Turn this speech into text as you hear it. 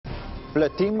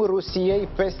Plătim Rusiei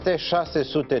peste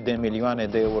 600 de milioane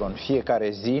de euro în fiecare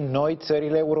zi, noi,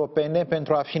 țările europene,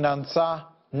 pentru a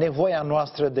finanța nevoia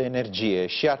noastră de energie.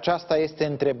 Și aceasta este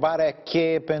întrebarea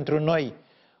cheie pentru noi.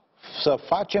 Să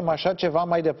facem așa ceva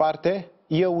mai departe?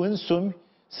 Eu însumi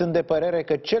sunt de părere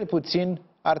că cel puțin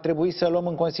ar trebui să luăm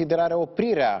în considerare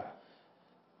oprirea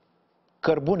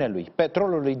cărbunelui,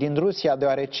 petrolului din Rusia,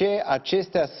 deoarece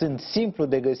acestea sunt simplu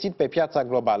de găsit pe piața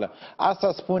globală.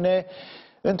 Asta spune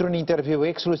într-un interviu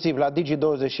exclusiv la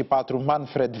Digi24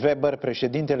 Manfred Weber,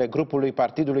 președintele Grupului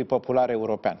Partidului Popular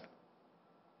European.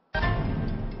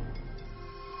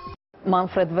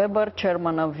 Manfred Weber,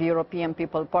 chairman of European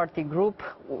People Party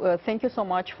Group. Thank you so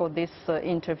much for this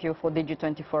interview for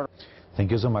Digi24. Thank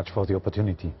you so much for the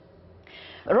opportunity.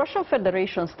 Russian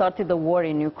Federation started the war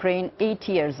in Ukraine 8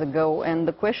 years ago, and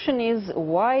the question is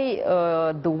why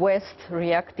the West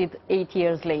reacted 8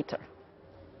 years later?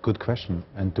 Good question.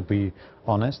 And to be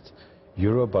honest,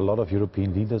 Europe, a lot of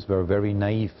European leaders were very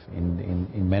naive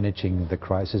in managing the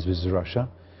crisis with Russia.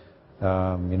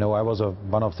 You know, I was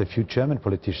one of the few German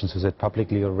politicians who said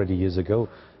publicly already years ago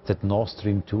that Nord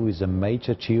Stream 2 is a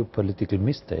major geopolitical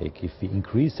mistake if we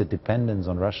increase the dependence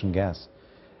on Russian gas.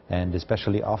 And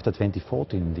especially after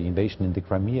 2014, the invasion in the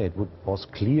Crimea, it was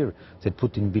clear that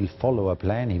Putin will follow a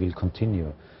plan, he will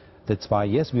continue. That's why,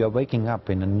 yes, we are waking up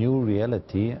in a new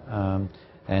reality,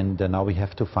 and now we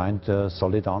have to find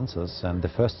solid answers. And the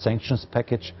first sanctions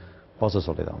package was a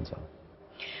solid answer.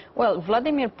 Well,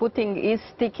 Vladimir Putin is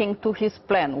sticking to his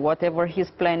plan, whatever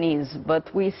his plan is, but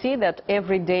we see that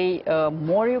every day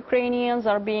more Ukrainians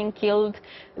are being killed,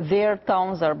 their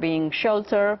towns are being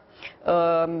sheltered,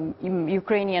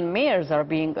 Ukrainian mayors are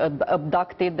being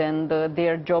abducted, and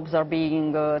their jobs are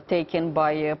being taken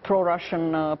by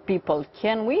pro-Russian people.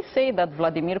 Can we say that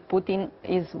Vladimir Putin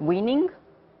is winning?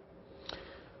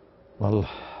 Well,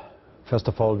 first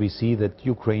of all, we see that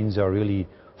Ukrainians are really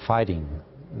fighting.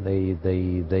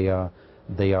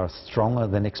 They are stronger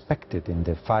than expected in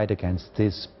the fight against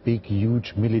this big,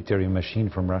 huge military machine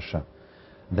from Russia.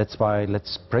 That's why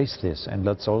let's praise this, and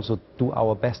let's also do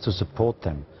our best to support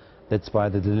them. That's why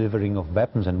the delivering of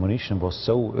weapons and munition was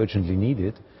so urgently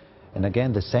needed. And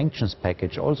again, the sanctions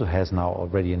package also has now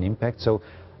already an impact. So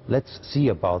let's see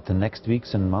about the next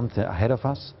weeks and months ahead of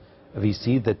us. We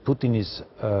see that Putin is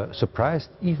surprised,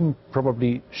 even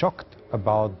probably shocked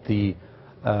about the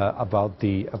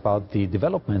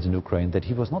developments in Ukraine, that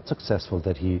he was not successful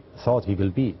that he thought he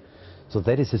will be. So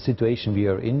that is the situation we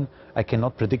are in. I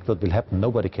cannot predict what will happen,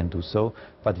 nobody can do so,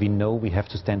 but we know we have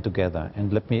to stand together.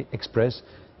 And let me express,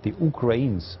 the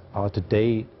Ukrainians are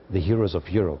today the heroes of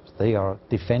Europe. They are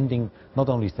defending not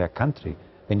only their country.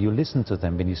 When you listen to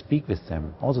them, when you speak with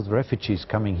them, also the refugees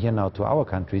coming here now to our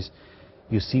countries,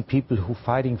 you see people who are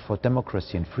fighting for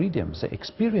democracy and freedoms. They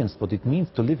experienced what it means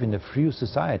to live in a free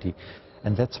society.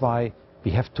 And that's why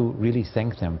we have to really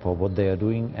thank them for what they are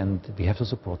doing, and we have to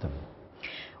support them.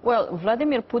 Well,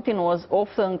 Vladimir Putin was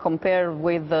often compared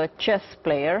with a chess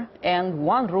player, and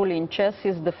one rule in chess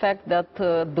is the fact that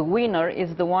the winner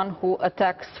is the one who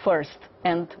attacks first.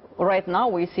 And right now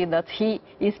we see that he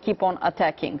is keep on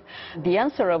attacking. The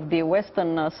answer of the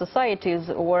Western societies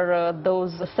were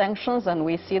those sanctions, and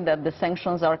we see that the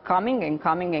sanctions are coming and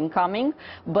coming and coming.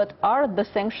 But are the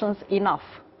sanctions enough?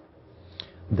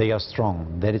 They are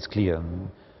strong, that is clear.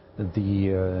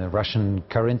 The Russian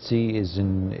currency is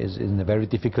in a very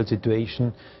difficult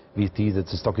situation. We see that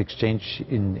the stock exchange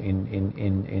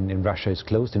in Russia is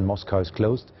closed, in Moscow is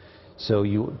closed. So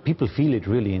people feel it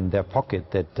really in their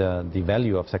pocket that the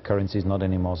value of the currency is not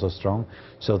anymore so strong.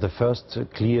 So the first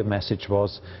clear message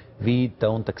was, we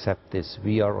don't accept this.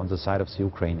 We are on the side of the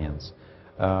Ukrainians.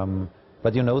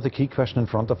 But you know, the key question in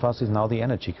front of us is now the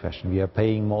energy question. We are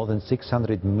paying more than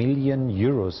 600 million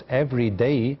euros every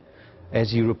day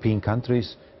as European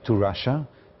countries to Russia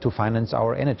to finance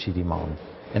our energy demand.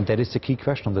 And that is the key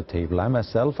question on the table. I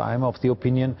myself, I'm of the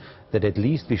opinion that at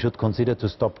least we should consider to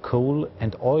stop coal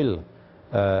and oil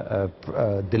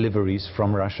deliveries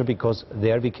from Russia, because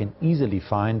there we can easily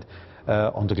find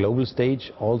on the global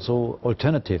stage also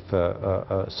alternative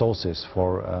sources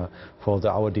for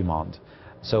our demand.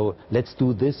 So let's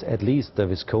do this at least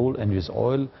with coal and with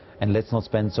oil, and let's not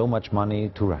spend so much money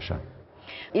to Russia.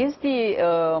 Is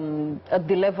at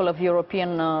the level of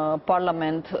European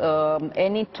Parliament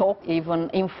any talk,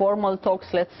 even informal talks,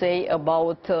 let's say,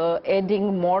 about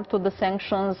adding more to the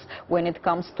sanctions when it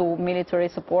comes to military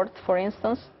support, for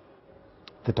instance?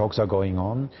 The talks are going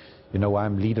on. You know,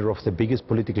 I'm leader of the biggest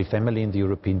political family in the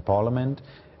European Parliament,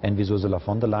 and with Ursula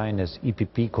von der Leyen as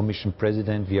EPP Commission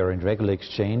President, we are in regular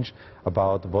exchange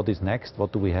about what is next,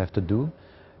 what do we have to do.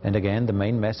 And again, the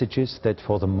main message is that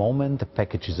for the moment the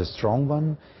package is a strong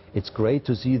one. It's great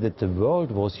to see that the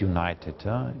world was united.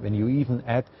 When you even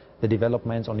add the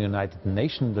developments on United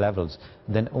Nations levels,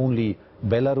 then only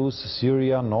Belarus,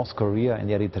 Syria, North Korea and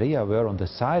Eritrea were on the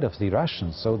side of the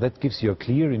Russians. So that gives you a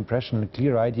clear impression, a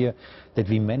clear idea that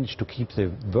we managed to keep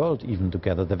the world even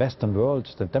together, the Western world,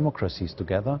 the democracies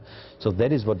together. So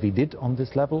that is what we did on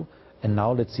this level. And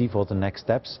now let's see for the next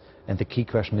steps. And the key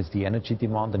question is the energy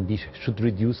demand, and we should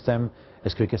reduce them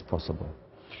as quick as possible.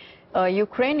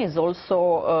 Ukraine is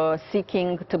also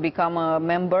seeking to become a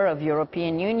member of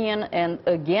European Union, and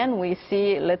again we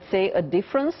see, let's say, a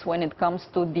difference when it comes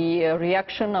to the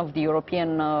reaction of the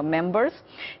European members.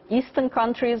 Eastern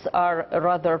countries are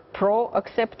rather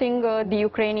pro-accepting the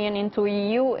Ukrainian into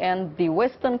EU, and the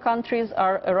Western countries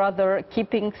are rather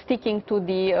sticking to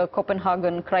the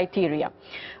Copenhagen criteria.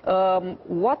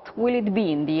 What will it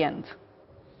be in the end?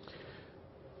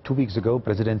 2 weeks ago,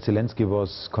 President Zelensky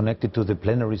was connected to the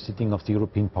plenary sitting of the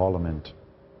European Parliament.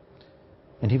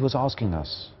 And he was asking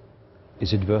us,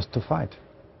 is it worth to fight?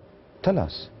 Tell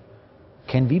us.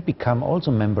 Can we become also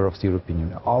a member of the European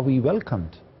Union? Are we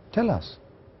welcomed? Tell us.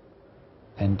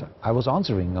 And I was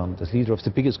answering on the leader of the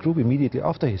biggest group immediately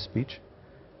after his speech.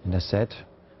 And I said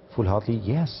full-heartedly,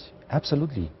 yes,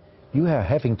 absolutely. You are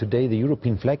having today the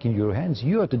European flag in your hands.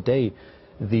 You are today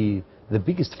the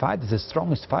biggest fighter, the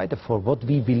strongest fighter for what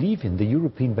we believe in, the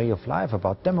European way of life,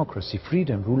 about democracy,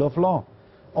 freedom, rule of law,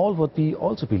 all what we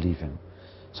also believe in.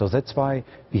 So that's why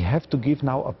we have to give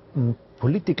now a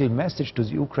political message to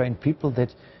the Ukrainian people that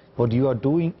what you are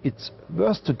doing, it's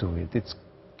worth to do it.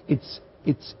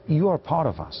 You are part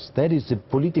of us. That is the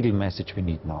political message we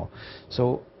need now.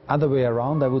 So other way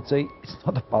around, I would say, it's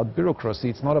not about bureaucracy,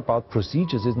 it's not about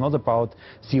procedures, it's not about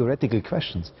theoretical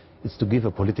questions. It's to give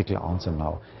a political answer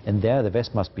now. And there the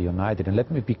West must be united. And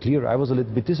let me be clear, I was a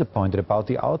little bit disappointed about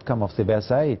the outcome of the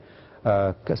Versailles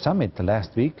summit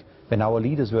last week, when our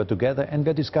leaders were together and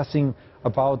were discussing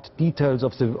about details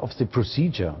of the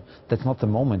procedure. That's not the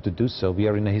moment to do so. We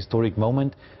are in a historic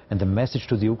moment, and the message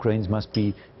to the Ukrainians must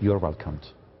be, you're welcomed.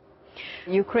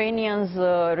 Ukrainians,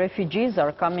 refugees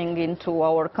are coming into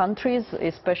our countries,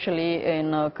 especially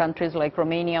in countries like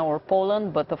Romania or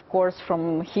Poland, but of course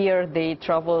from here they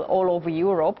travel all over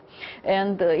Europe.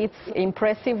 And it's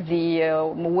impressive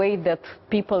the way that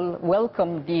people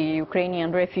welcome the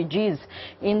Ukrainian refugees.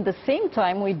 In the same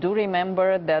time, we do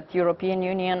remember that European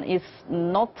Union is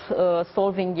not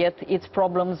solving yet its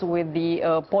problems with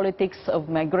the politics of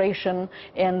migration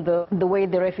and the way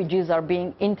the refugees are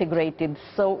being integrated.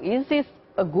 So is this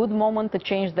a good moment to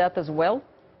change that as well?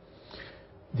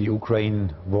 The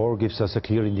Ukraine war gives us a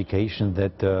clear indication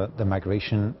that the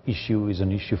migration issue is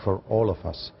an issue for all of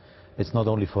us. It's not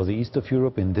only for the east of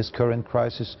Europe in this current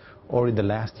crisis or in the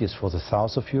last years for the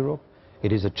south of Europe.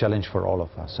 It is a challenge for all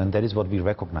of us, and that is what we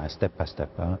recognize step by step.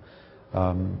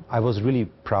 I was really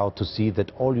proud to see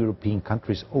that all European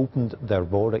countries opened their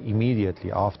border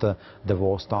immediately after the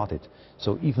war started.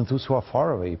 So even those who are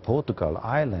far away, Portugal,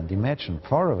 Ireland, imagine,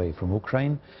 far away from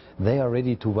Ukraine, they are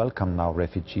ready to welcome now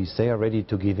refugees, they are ready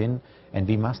to give in, and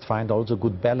we must find also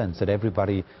good balance, that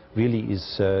everybody really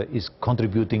is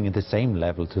contributing in the same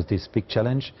level to this big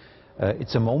challenge.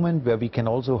 It's a moment where we can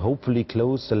also hopefully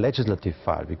close the legislative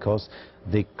file, because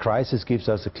the crisis gives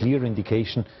us a clear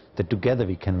indication that together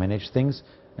we can manage things,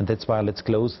 and that's why let's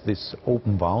close this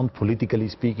open wound, politically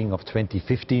speaking, of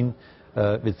 2015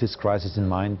 with this crisis in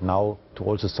mind now to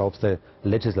also solve the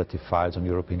legislative files on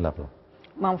European level.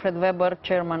 Manfred Weber,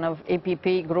 chairman of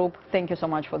APP Group, thank you so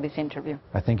much for this interview.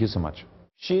 I thank you so much.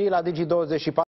 Și la Digi24